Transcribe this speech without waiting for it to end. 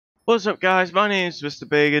What's up guys, my name is Mr.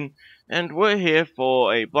 Beygan, and we're here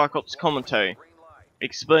for a Black Ops commentary,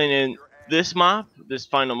 explaining this map, this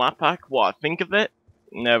final map pack, what I think of it,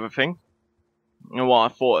 and everything, and what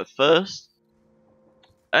I thought at first,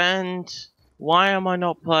 and why am I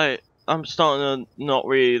not playing. I'm starting to not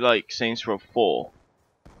really like Saints Row 4.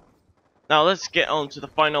 Now let's get on to the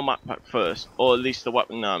final map pack first, or at least the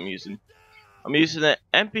weapon that I'm using. I'm using an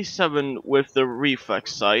MP7 with the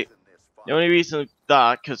reflex sight. The only reason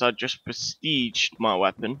that, because I just prestiged my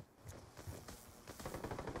weapon.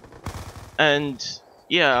 And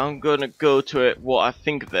yeah, I'm gonna go to it what I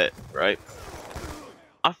think of it, right?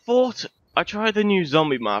 I thought I tried the new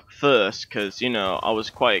zombie map first, because you know I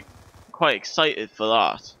was quite excited for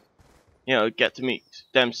that. You know, get to meet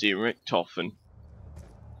Dempsey and Richtofen,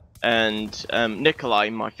 and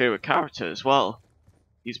Nikolai, my favorite character as well.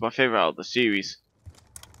 He's my favorite out of the series.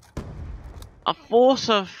 I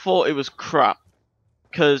thought it was crap,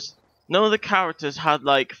 because none of the characters had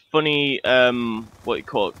like funny what you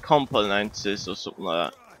call it, compliances or something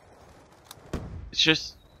like that. It's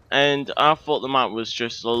just, and I thought the map was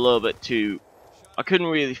just a little bit too, I couldn't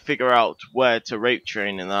really figure out where to rape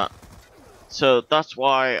train in that, so that's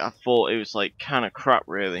why I thought it was like kind of crap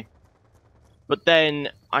really. But then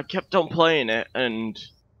I kept on playing it and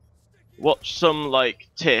watched some like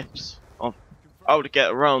tips of how to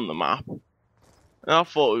get around the map, and I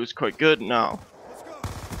thought it was quite good. Now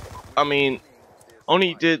I mean,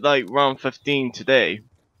 only did like round 15 today,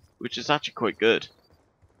 which is actually quite good.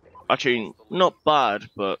 Actually, not bad,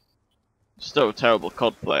 but still a terrible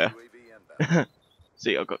COD player.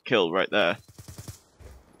 See, I got killed right there.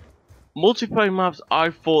 Multiplayer maps,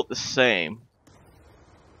 I thought the same.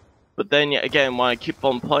 But then yet again, when I keep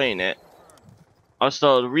on playing it, I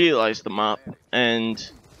started to realise the map, and,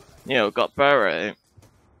 you know, got better at it.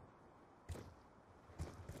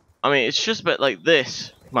 I mean, it's just a bit like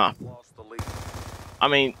this map. I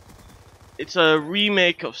mean, it's a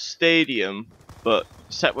remake of Stadium, but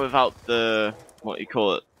set without the, what you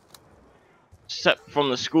call it, set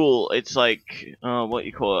from the school. It's like, what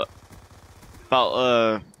you call it,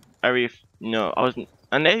 about area. No,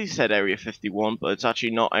 I nearly said Area 51, but it's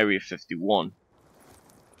actually not Area 51.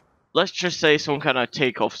 Let's just say some kind of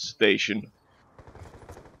takeoff station,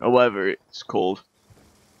 or whatever it's called.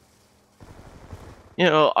 You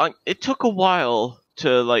know, it took a while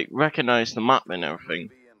to like recognize the map and everything.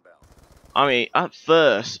 I mean, at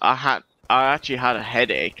first I actually had a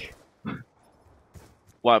headache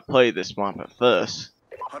while I played this map at first.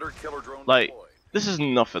 Like, this is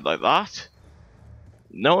nothing like that.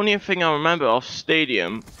 The only thing I remember of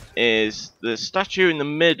Stadium is the statue in the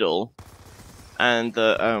middle and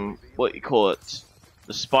the what you call it,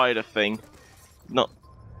 the spider thing. Not,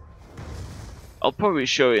 I'll probably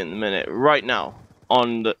show you in a minute. Right now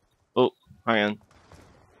on the, oh, hang on.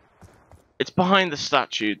 It's behind the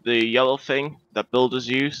statue, the yellow thing that builders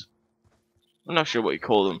use. I'm not sure what you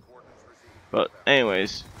call them. But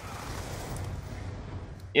anyways.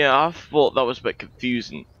 Yeah, I thought that was a bit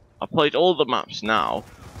confusing. I played all the maps now.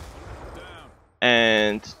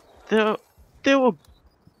 And they were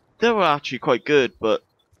actually quite good, but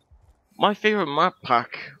my favorite map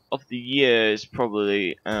pack of the year is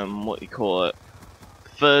probably what you call it, the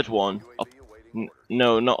third one.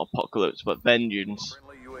 No, not Apocalypse, but Vengeance.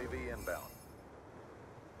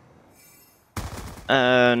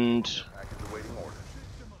 And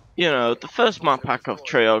you know, the first map pack of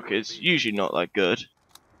Treyarch is usually not that good.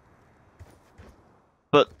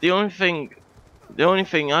 But the only thing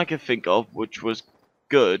I could think of which was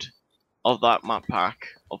good of that map pack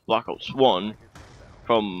of Black Ops 1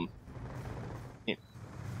 from,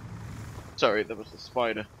 sorry, there was a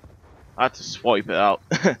spider. I had to swipe it out.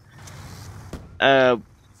 The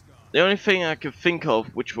only thing I could think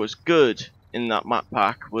of which was good in that map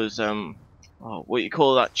pack was oh, what you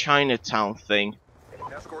call that Chinatown thing.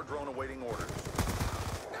 Escort drone awaiting orders.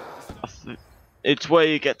 It's where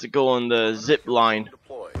you get to go on the zip line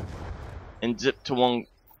and zip to one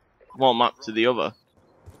map to the other.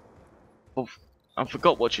 Oh, I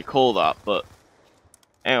forgot what you call that, but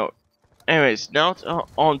anyways, now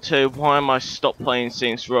on to why I stopped playing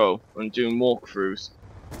Saints Row and doing walkthroughs.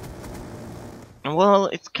 Well,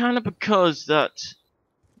 it's kind of because that,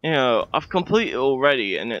 you know, I've completed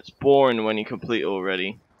already, and it's boring when you complete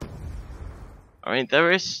already. I mean,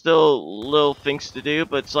 there is still little things to do,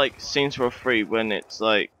 but it's like Saints Row 3 when it's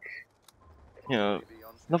like, you know,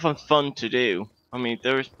 nothing fun to do. I mean,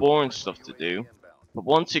 there is boring stuff to do, but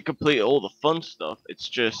once you complete all the fun stuff, it's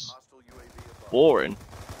just boring.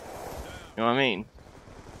 You know what I mean?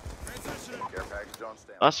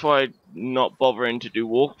 That's why I'm not bothering to do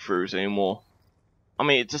walkthroughs anymore. I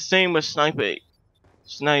mean, it's the same with Sniper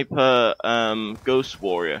Sniper Ghost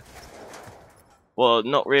Warrior. Well,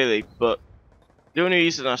 not really, but the only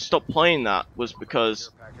reason I stopped playing that was because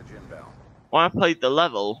Care package inbound. when I played the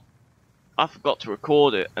level, I forgot to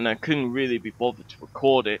record it, and I couldn't really be bothered to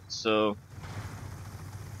record it, so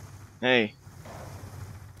hey.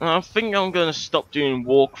 And I think I'm gonna stop doing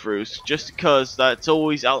walkthroughs just because that's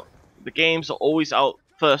always out. The games are always out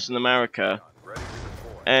first in America, Ready to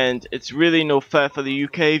deploy. and it's really no fair for the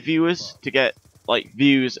UK viewers to get like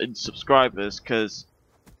views and subscribers because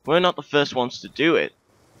we're not the first ones to do it.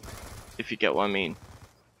 If you get what I mean.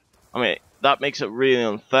 That makes it really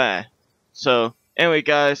unfair. So anyway,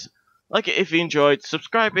 guys, like it if you enjoyed,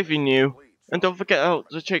 subscribe if you're new, and don't forget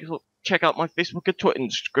to check out my Facebook and Twitter in the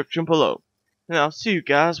description below. And I'll see you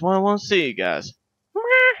guys when I want to see you guys.